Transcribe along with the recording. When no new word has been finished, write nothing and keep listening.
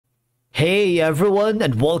Hey everyone,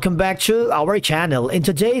 and welcome back to our channel. In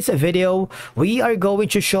today's video, we are going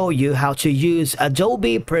to show you how to use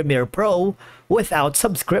Adobe Premiere Pro without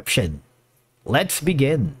subscription. Let's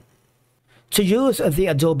begin. To use the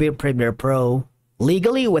Adobe Premiere Pro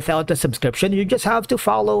legally without a subscription, you just have to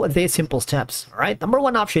follow these simple steps. All right, number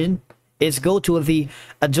one option is go to the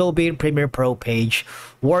Adobe Premiere Pro page,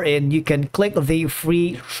 wherein you can click the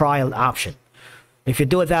free trial option. If you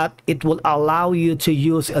do that, it will allow you to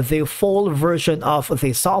use the full version of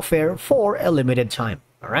the software for a limited time.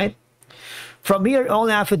 All right. From here, all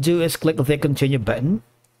you have to do is click the continue button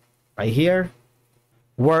right here,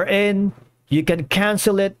 wherein you can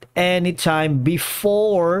cancel it anytime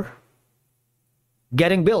before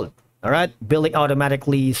getting billed. All right. Billing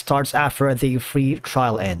automatically starts after the free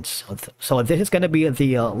trial ends. So this is going to be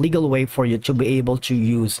the legal way for you to be able to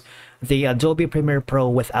use the Adobe Premiere Pro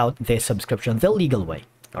without the subscription, the legal way.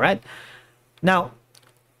 All right. Now,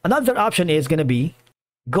 another option is going to be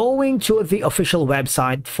going to the official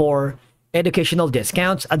website for educational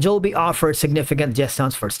discounts. Adobe offers significant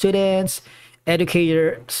discounts for students,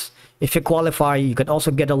 educators. If you qualify, you can also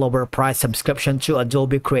get a lower price subscription to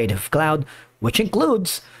Adobe Creative Cloud, which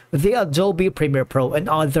includes the Adobe Premiere Pro and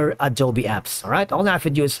other Adobe apps. All right. All I have to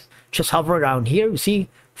do is just hover around here. You see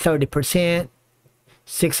 30%.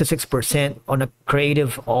 66% on a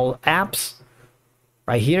creative all apps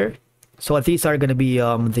right here. So these are going to be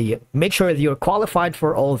make sure that you're qualified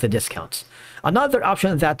for all the discounts. Another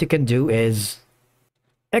option that you can do is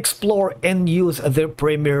explore and use the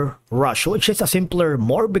Premiere Rush, which is a simpler,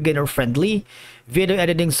 more beginner friendly video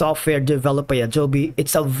editing software developed by Adobe.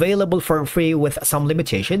 It's available for free with some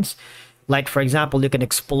limitations. Like, for example, you can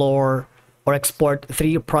explore or export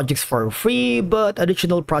 3 projects for free, but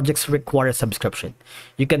additional projects require a subscription.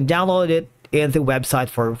 You can download it in the website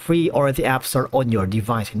for free or the App Store on your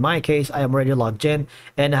device. In my case, I am already logged in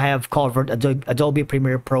and I have covered Adobe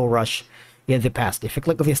Premiere Pro Rush in the past. If you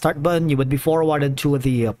click the start button, you would be forwarded to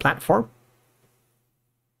the platform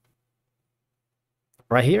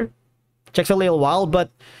right here. Takes a little while, but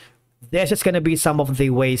this is going to be some of the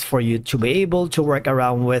ways for you to be able to work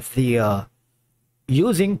around with the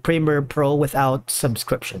using Premiere Pro without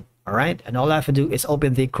subscription. All right, and all I have to do is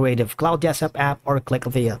open the Creative Cloud desktop app or click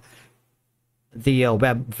the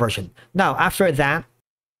web version. Now, after that,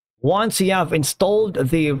 once you have installed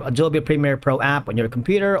the Adobe Premiere Pro app on your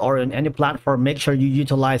computer or on any platform, make sure you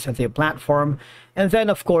utilize the platform. And then,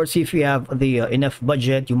 of course, if you have the enough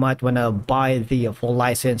budget, you might want to buy the full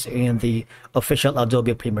license in the official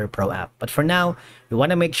Adobe Premiere Pro app. But for now, you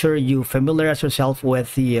want to make sure you familiarize yourself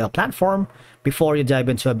with the platform before you dive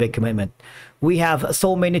into a big commitment. We have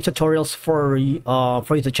so many tutorials for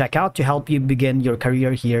you to check out to help you begin your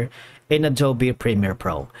career here in Adobe Premiere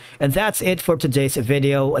Pro. And that's it for today's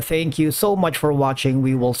video. Thank you so much for watching.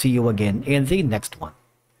 We will see you again in the next one.